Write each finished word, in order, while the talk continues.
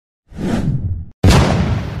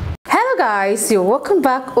guys, you're welcome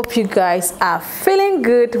back. Hope you guys are feeling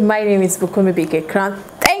good. My name is Bukunmi Bigekran.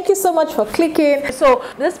 Thank you so much for clicking. So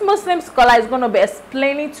this Muslim scholar is going to be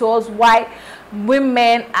explaining to us why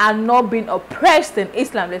women are not being oppressed in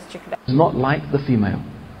Islam. Let's check it out. It's not like the female.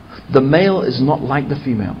 The male is not like the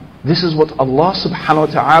female. This is what Allah subhanahu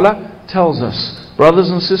wa ta'ala tells us.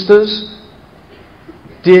 Brothers and sisters,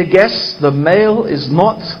 dear guests, the male is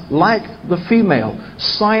not like the female.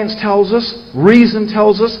 Science tells us, reason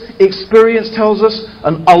tells us, experience tells us,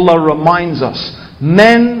 and Allah reminds us.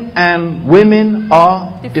 Men and women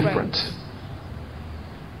are different.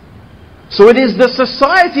 So it is the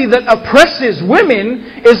society that oppresses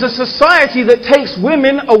women is a society that takes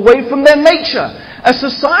women away from their nature. A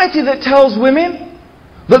society that tells women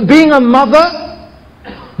that being a mother,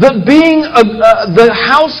 that being the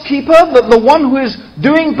housekeeper, that the one who is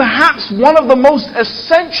doing perhaps one of the most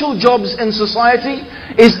essential jobs in society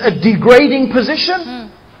is a degrading position.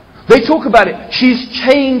 They talk about it. She's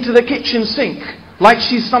chained to the kitchen sink like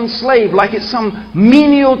she's some slave, like it's some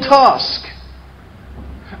menial task.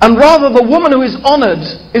 And rather the woman who is honored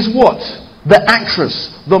is what? The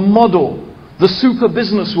actress, the model, the super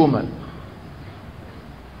businesswoman.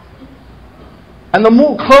 And the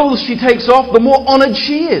more clothes she takes off, the more honored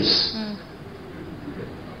she is.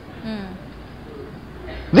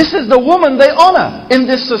 This is the woman they honor in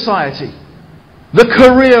this society. The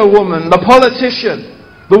career woman, the politician,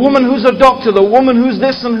 the woman who's a doctor, the woman who's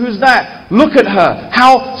this and who's that. Look at her,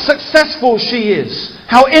 how successful she is,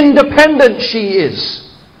 how independent she is.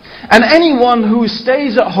 And anyone who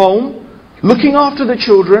stays at home, looking after the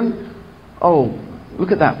children, oh,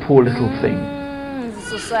 look at that poor little thing.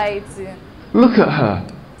 Society. Look at her.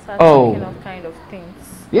 Oh. Kind of things.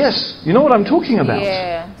 Yes, you know what I'm talking about.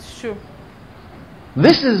 Yeah, it's true.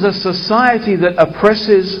 This is a society that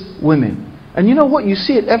oppresses women. And you know what? You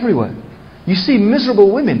see it everywhere. You see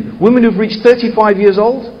miserable women. Women who've reached 35 years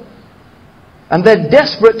old. And they're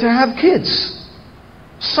desperate to have kids.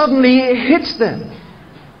 Suddenly it hits them.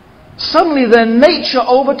 Suddenly their nature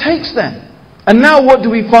overtakes them. And now what do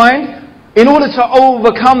we find? In order to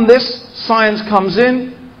overcome this, science comes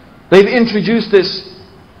in. They've introduced this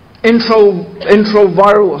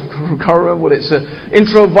introviral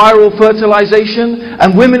fertilization,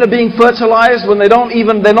 and women are being fertilized when they're not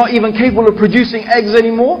even capable of producing eggs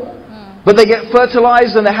anymore. But they get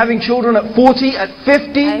fertilized and they're having children at 40, at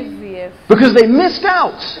 50, IVF. Because they missed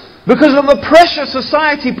out, because of the pressure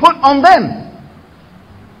society put on them.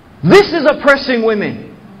 This is oppressing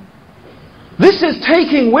women. This is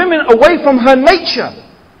taking women away from her nature.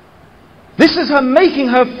 This is her making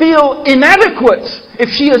her feel inadequate. If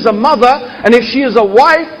she is a mother and if she is a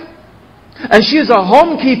wife and she is a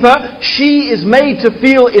homekeeper, she is made to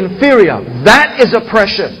feel inferior. That is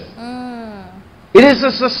oppression. It is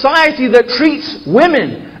a society that treats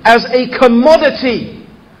women as a commodity.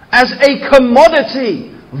 As a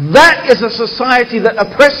commodity. That is a society that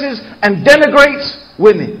oppresses and denigrates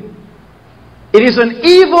women. It is an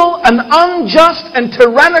evil, an unjust and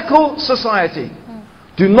tyrannical society.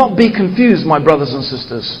 Do not be confused, my brothers and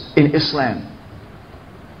sisters, in Islam.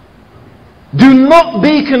 Do not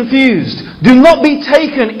be confused. Do not be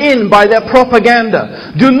taken in by their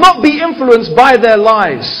propaganda. Do not be influenced by their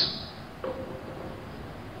lies.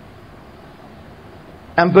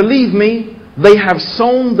 And believe me, they have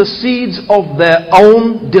sown the seeds of their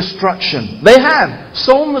own destruction. They have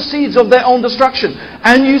sown the seeds of their own destruction.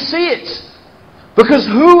 And you see it. Because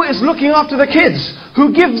who is looking after the kids?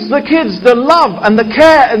 Who gives the kids the love and the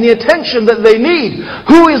care and the attention that they need?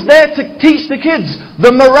 Who is there to teach the kids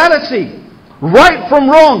the morality? Right from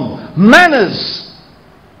wrong. Manners.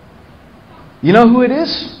 You know who it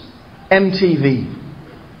is? MTV.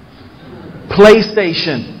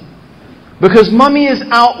 PlayStation. Because mummy is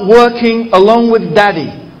out working along with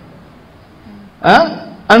daddy.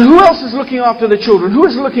 And who else is looking after the children? Who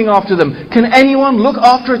is looking after them? Can anyone look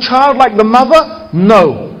after a child like the mother?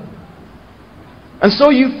 No. And so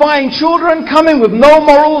you find children coming with no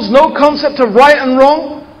morals, no concept of right and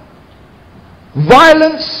wrong.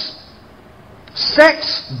 Violence,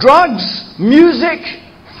 sex, drugs, music,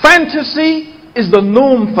 fantasy is the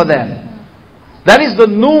norm for them. That is the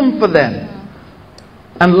norm for them.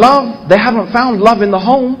 And love, they haven't found love in the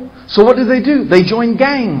home. So what do? They join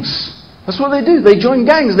gangs. That's what they do. They join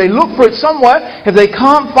gangs. They look for it somewhere. If they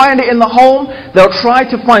can't find it in the home, they'll try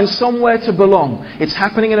to find somewhere to belong. It's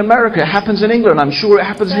happening in America. It happens in England. I'm sure it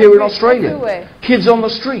happens here in Australia. Everywhere. Kids on the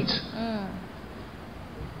street.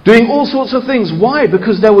 Doing all sorts of things. Why?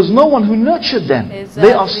 Because there was no one who nurtured them. Exactly.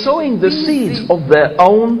 They are sowing the seeds of their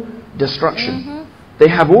own destruction. They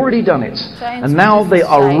have already done it. And now they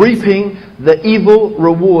are reaping the evil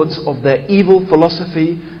rewards of their evil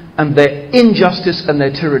philosophy and their injustice and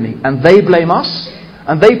their tyranny. And they blame us,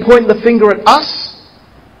 and they point the finger at us.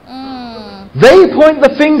 They point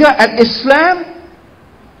the finger at Islam.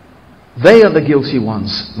 They are the guilty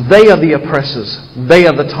ones. They are the oppressors. They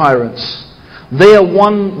are the tyrants. They are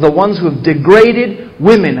the ones who have degraded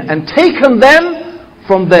women and taken them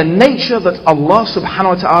from their nature that Allah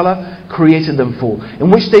subhanahu wa ta'ala created them for,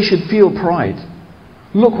 in which they should feel pride.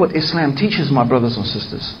 Look what Islam teaches, my brothers and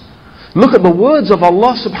sisters. Look at the words of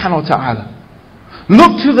Allah subhanahu wa ta'ala.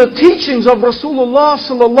 Look to the teachings of Rasulullah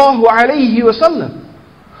sallallahu alayhi wa sallam.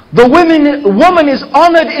 The woman is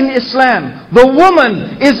honored in Islam. The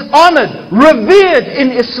woman is honored, revered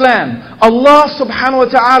in Islam. Allah subhanahu wa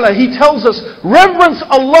ta'ala, He tells us, reverence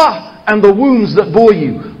Allah and the wombs that bore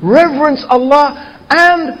you. Reverence Allah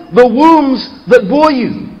and the wombs that bore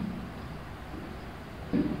you.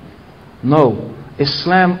 No,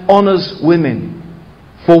 Islam honors women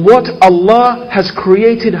for what Allah has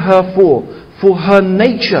created her for her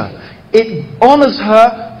nature. It honors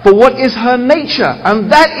her for what is her nature,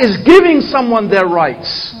 and that is giving someone their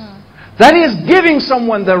rights. That is giving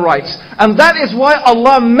someone their rights. And that is why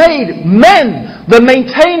Allah made men the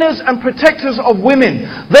maintainers and protectors of women.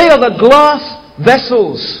 They are the glass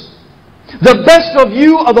vessels. The best of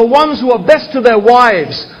you are the ones who are best to their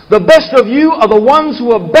wives. The best of you are the ones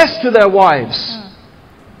who are best to their wives.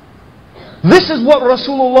 This is what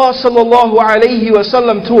Rasulullah sallallahu alayhi wa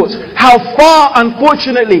sallam taught. How far,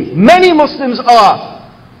 unfortunately, many Muslims are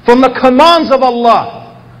from the commands of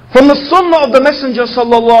Allah, from the sunnah of the Messenger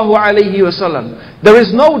sallallahu alayhi wa sallam. There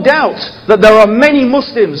is no doubt that there are many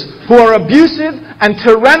Muslims who are abusive and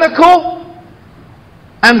tyrannical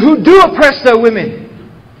and who do oppress their women.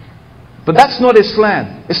 But that's not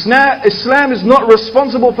Islam. Islam is not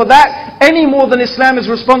responsible for that any more than Islam is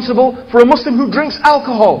responsible for a Muslim who drinks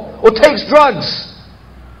alcohol or takes drugs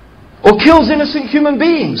or kills innocent human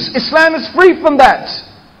beings. Islam is free from that.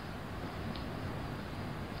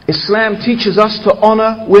 Islam teaches us to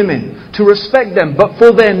honor women, to respect them, but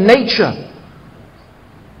for their nature.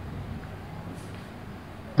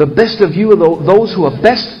 The best of you are those who are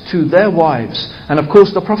best to their wives. And of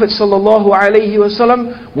course the Prophet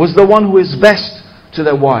ﷺ was the one who is best to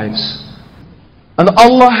their wives. And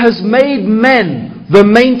Allah has made men the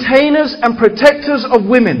maintainers and protectors of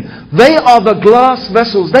women. They are the glass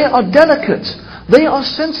vessels. They are delicate. They are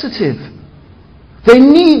sensitive. They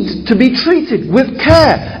need to be treated with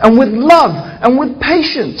care and with love and with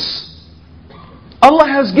patience. Allah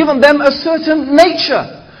has given them a certain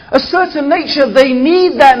nature. A certain nature. They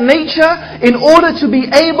need that nature in order to be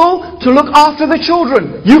able to look after the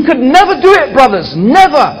children. You could never do it, brothers.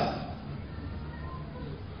 Never.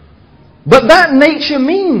 But that nature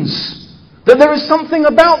means that there is something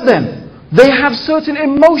about them. They have certain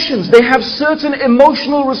emotions. They have certain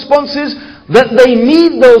emotional responses that they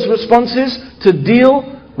need those responses to deal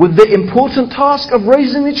with the important task of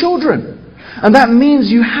raising the children. And that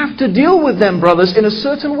means you have to deal with them, brothers, in a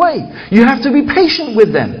certain way. You have to be patient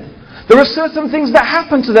with them. There are certain things that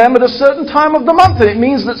happen to them at a certain time of the month, and it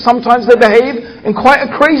means that sometimes they behave in quite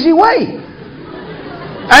a crazy way.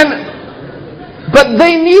 But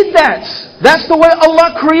they need that. That's the way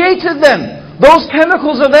Allah created them. Those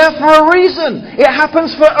chemicals are there for a reason. It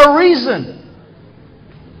happens for a reason.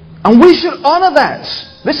 And we should honor that.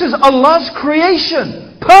 This is Allah's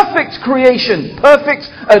creation. Perfect creation. Perfect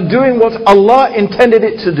at doing what Allah intended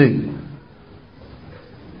it to do.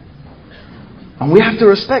 And we have to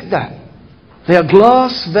respect that. They are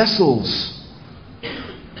glass vessels.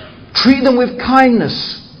 Treat them with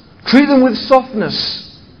kindness. Treat them with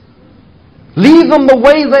softness. Leave them the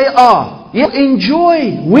way they are. Yet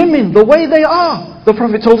enjoy women the way they are. The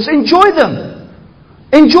Prophet told us, enjoy them.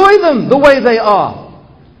 Enjoy them the way they are.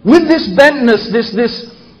 With this bentness,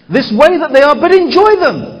 this way that they are, but enjoy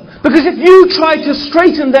them. Because if you try to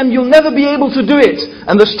straighten them, you'll never be able to do it.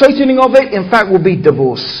 And the straightening of it, in fact, will be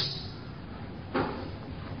divorce.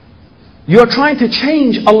 You are trying to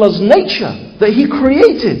change Allah's nature that He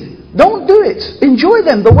created. Don't do it. Enjoy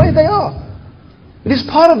them the way they are. It is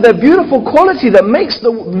part of their beautiful quality that makes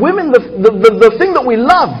the women the thing that we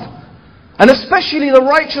love. And especially the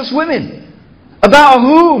righteous women, about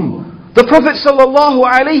whom the Prophet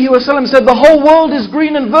ﷺ said, the whole world is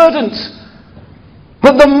green and verdant.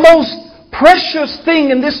 But the most precious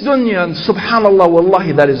thing in this dunya, and subhanallah,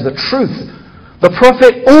 wallahi, that is the truth. The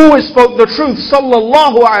Prophet always spoke the truth,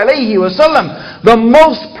 sallallahu alayhi wasallam. The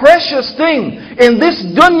most precious thing in this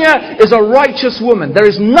dunya is a righteous woman. There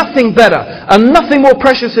is nothing better and nothing more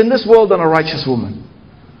precious in this world than a righteous woman.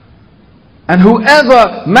 And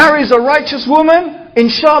whoever marries a righteous woman,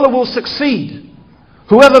 inshallah, will succeed.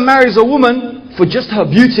 Whoever marries a woman for just her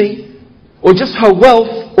beauty, or just her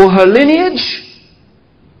wealth, or her lineage,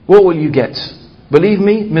 what will you get? Believe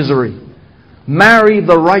me, misery. Marry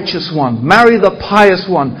the righteous one, marry the pious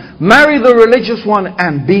one, marry the religious one,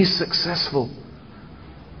 and be successful.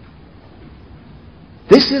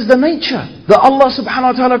 This is the nature that Allah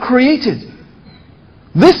subhanahu wa ta'ala created.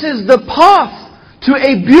 This is the path to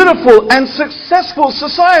a beautiful and successful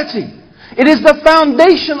society. It is the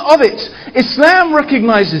foundation of it. Islam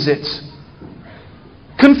recognizes it.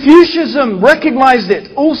 Confucianism recognized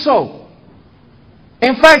it also.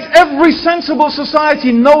 In fact, every sensible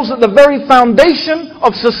society knows that the very foundation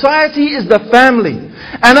of society is the family.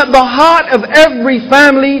 And at the heart of every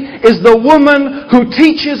family is the woman who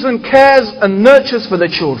teaches and cares and nurtures for the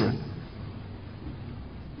children.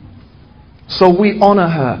 So we honor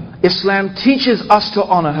her. Islam teaches us to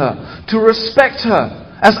honor her, to respect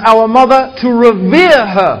her as our mother, to revere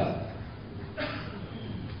her.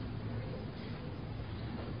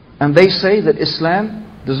 And they say that Islam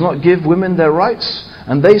does not give women their rights.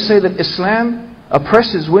 And they say that Islam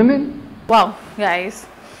oppresses women. Wow, guys.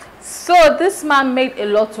 So this man made a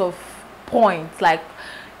lot of points. Like,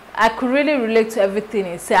 I could really relate to everything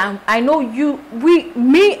he said. I know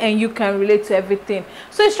me and you can relate to everything.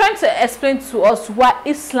 So he's trying to explain to us why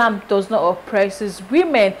Islam does not oppress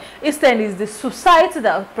women. Instead, it's the society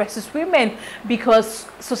that oppresses women, because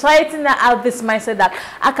society now has this mindset that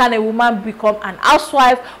how can a woman become an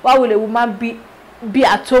housewife? Why will a woman be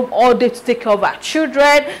at home all day to take care of her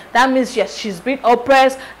children? That means, yes, she's being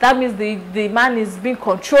oppressed. That means the man is being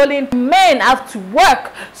controlling. Men have to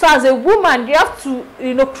work. So as a woman, you have to,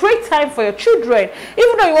 create time for your children.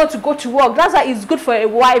 Even though you want to go to work, that's why it's good for a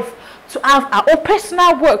wife to have her own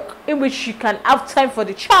personal work in which she can have time for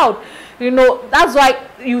the child. That's why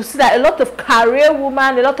you see that a lot of career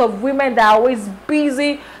women, a lot of women that are always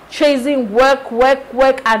busy chasing work,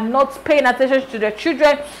 and not paying attention to their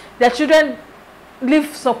children. Their children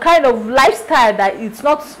live some kind of lifestyle that it's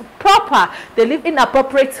not proper. They live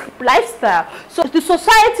inappropriate lifestyle. So the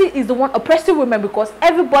society is the one oppressing women, because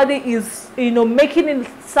everybody is making it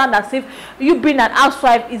sound as if you being an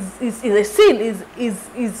housewife is a sin,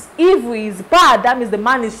 is evil, is bad. That means the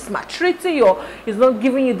man is maltreating you, is not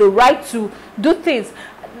giving you the right to do things.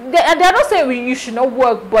 They're not saying you should not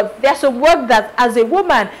work, but there's some work that as a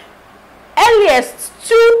woman, earliest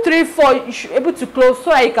 2, 3, 4 you should be able to close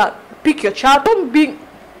so that you can pick your child. Don't be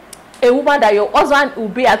a woman that your husband will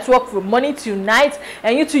be at work from morning till night,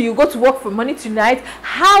 and you go to work from morning till night.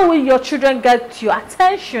 How will your children get your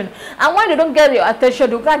attention? And when they don't get your attention,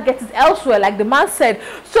 they can't get it elsewhere, like the man said.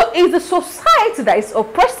 So it's the society that is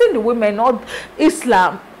oppressing the women, not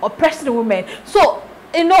Islam oppressing the women. So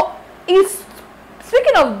it's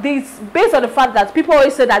speaking of this, based on the fact that people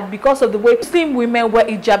always say that because of the way Muslim women wear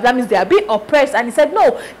hijab, that means they are being oppressed. And he said,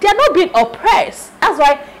 no, they are not being oppressed. That's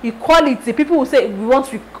why equality, people will say we want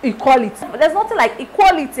equality. But there's nothing like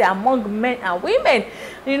equality among men and women.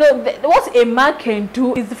 What a man can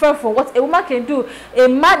do is different from what a woman can do. A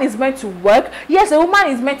man is meant to work. Yes, a woman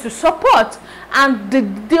is meant to support. And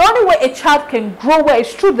the only way a child can grow well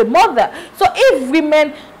is through the mother. So if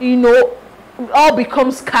women, all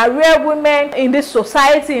becomes career women in this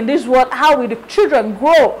society, in this world, how will the children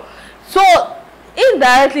grow? So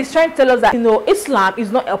indirectly it's trying to tell us that Islam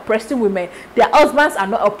is not oppressing women. Their husbands are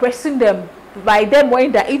not oppressing them by them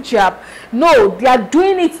wearing their hijab. No, they are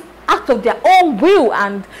doing it out of their own will,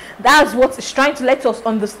 and that's what it's trying to let us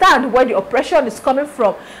understand where the oppression is coming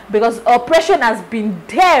from, because oppression has been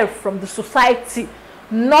there from the society,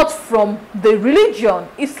 not from the religion,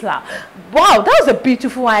 Islam. Wow, that was a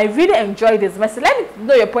beautiful one. I really enjoyed this message. Let me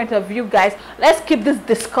know your point of view, guys. Let's keep this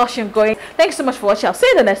discussion going. Thanks so much for watching. I'll see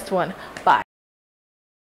you in the next one. Bye.